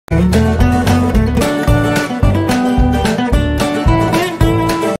Hello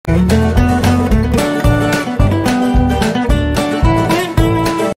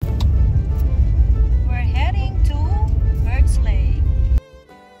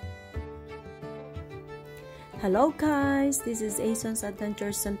guys, this is Ason's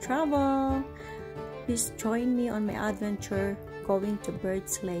Adventures and Travel. Please join me on my adventure going to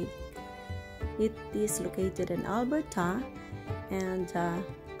Birch Lake. It is located in Alberta and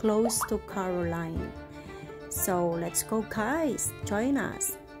close to Caroline. So let's go guys, join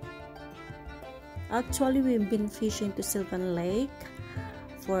us. Actually, we've been fishing to Sylvan Lake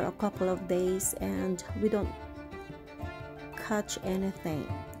for a couple of days and we don't catch anything,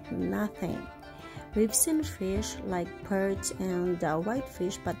 nothing. We've seen fish like perch and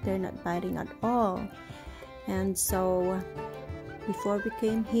whitefish, but they're not biting at all. And so before we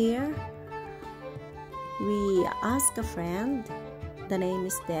came here, we asked a friend, the name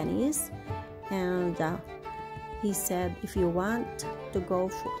is Dennis, and he said if you want to go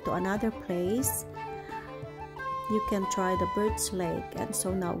to another place, you can try the Birch Lake. And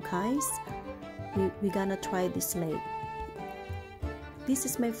so now guys, we're gonna try this lake. This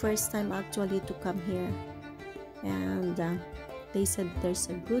is my first time actually to come here, and they said there's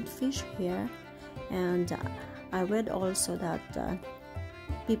a good fish here, and I read also that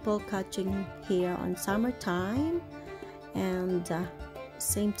people catching here on summertime and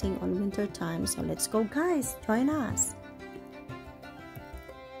same thing on winter time. So let's go guys, join us.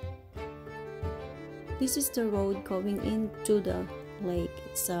 This is the road going into the lake.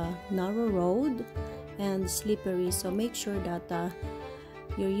 It's a narrow road and slippery, so make sure that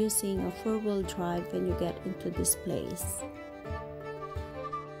you're using a four-wheel drive when you get into this place.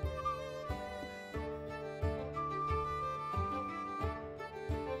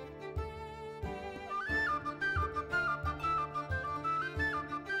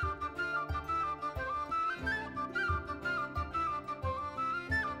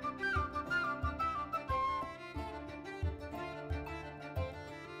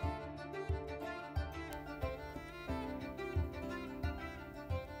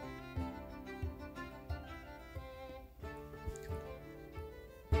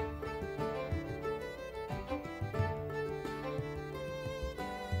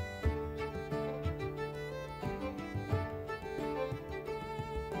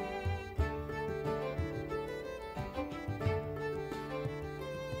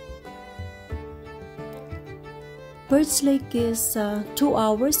 Birch Lake is 2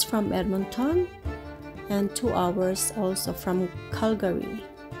 hours from Edmonton and 2 hours also from Calgary,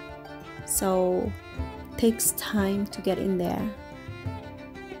 so it takes time to get in there.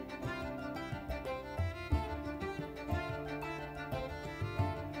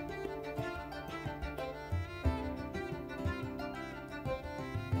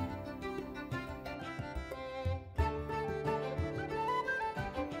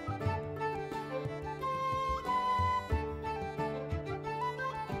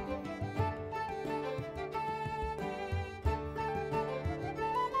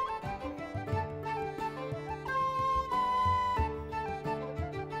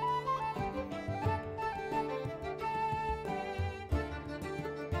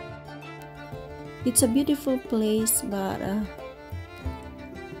 It's a beautiful place, but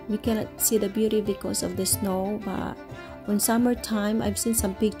we cannot see the beauty because of the snow. But on summertime, I've seen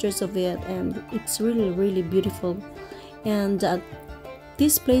some pictures of it and it's really beautiful. And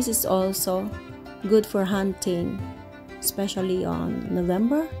this place is also good for hunting, especially on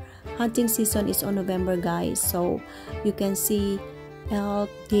November. Hunting season is on November guys, so you can see elk,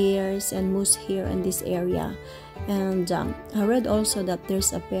 deers and moose here in this area. And I read also that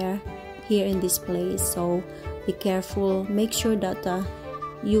there's a bear here in this place, so be careful. Make sure that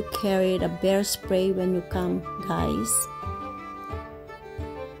you carry the bear spray when you come guys.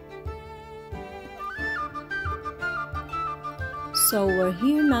 So we're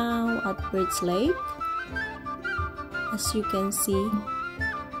here now at Birch Lake, as you can see.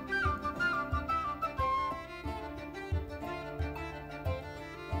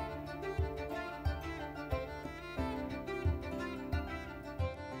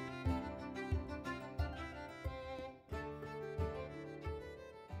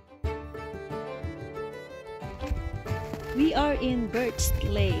 We are in Birch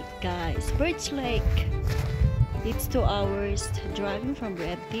Lake guys. Birch Lake, it's 2 hours driving from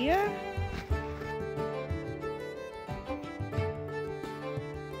Red Deer.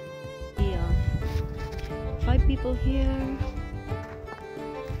 Yeah, 5 people here.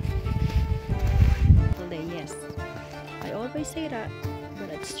 Yes, I always say that, but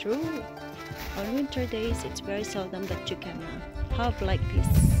it's true. On winter days, it's very seldom that you can have like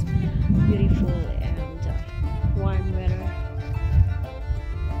this. beautiful and warm weather.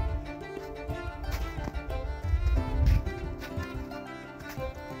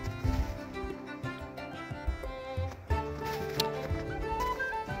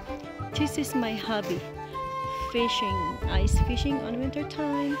 This is my hobby, fishing, ice fishing on winter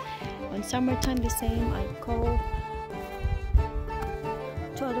time. On summertime the same, I go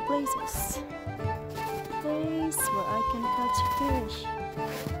to other places, place where I can catch fish.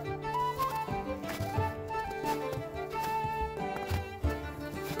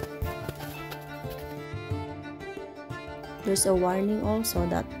 There's a warning also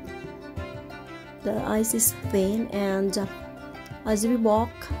that the ice is thin, and as we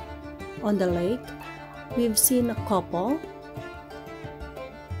walk on the lake, we've seen a couple.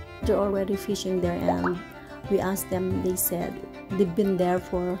 They're already fishing there, and we asked them. They said they've been there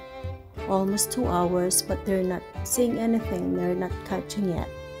for almost 2 hours, but they're not seeing anything. They're not catching yet.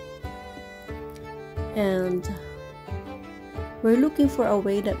 And we're looking for a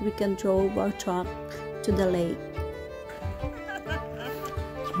way that we can drove our truck to the lake.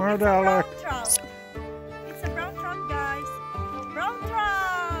 Smart Alec. It's a brown trout, guys. Brown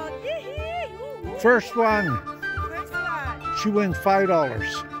trout. Yee-hee. First one. First one. She wins $5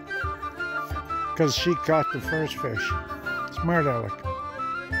 because she caught the first fish. Smart Alec.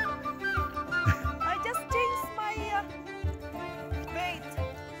 I just changed my bait.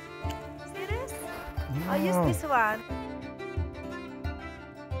 See this? I'll use this one.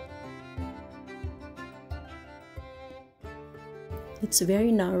 It's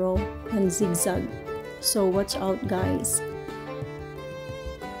very narrow and zigzag, so watch out, guys.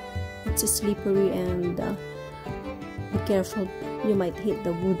 It's slippery, and be careful, you might hit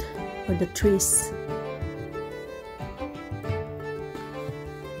the wood or the trees.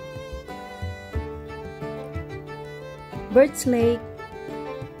 Birch Lake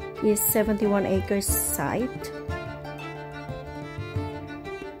is 71 acres site,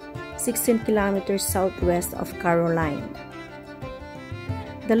 16 kilometers southwest of Caroline.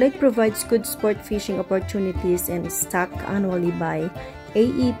 The lake provides good sport fishing opportunities and is stocked annually by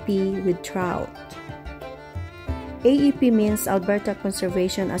AEP with trout. AEP means Alberta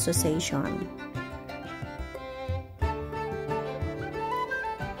Conservation Association.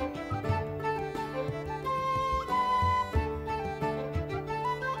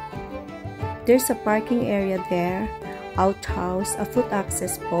 There's a parking area there, outhouse, a foot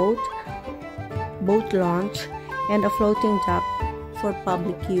access boat, boat launch, and a floating dock for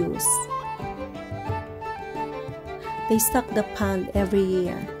public use. They stock the pond every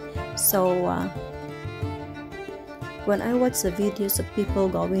year, so when I watch the videos of people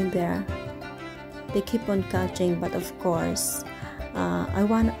going there, they keep on catching. But of course, I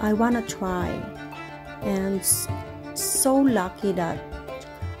wanna try, and so lucky that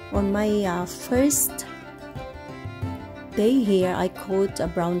on my first day here, I caught a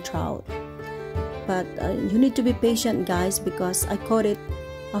brown trout. But you need to be patient, guys, because I caught it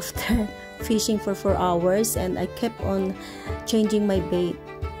after fishing for 4 hours, and I kept on changing my bait.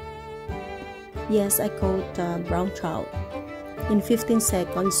 Yes, I caught brown trout in 15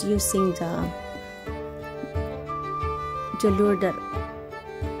 seconds using the lure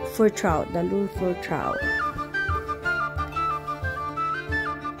for trout, the lure for trout.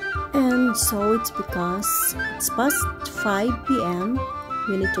 And so it's because it's past 5 p.m.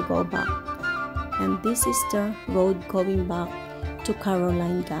 we need to go back. And this is the road going back to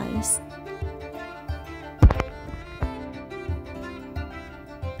Caroline, guys.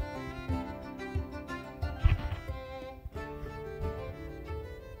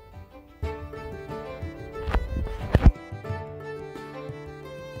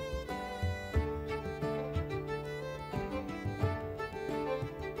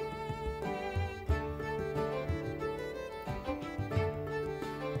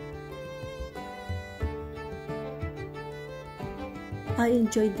 I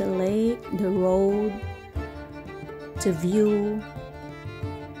enjoyed the lake, the road, the view.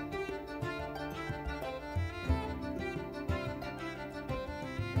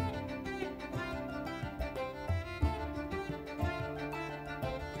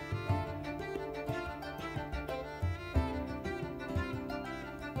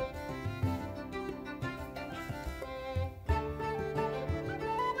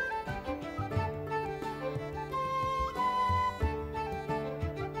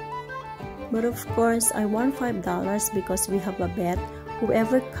 But of course, I won $5 because we have a bet.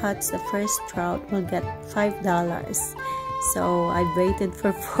 Whoever cuts the first trout will get $5. So I waited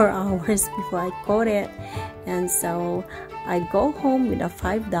for 4 hours before I caught it. And so I go home with a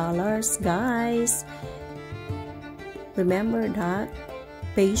 $5, guys. Remember that.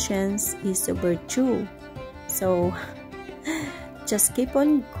 patience is a virtue. So just keep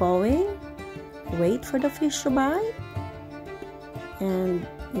on going, wait for the fish to bite, and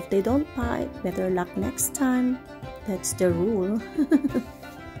if they don't bite, better luck next time. That's the rule.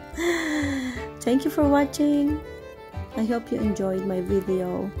 Thank you for watching. I hope you enjoyed my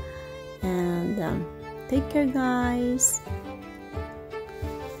video, and take care, guys.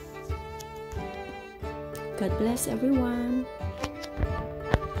 God bless everyone.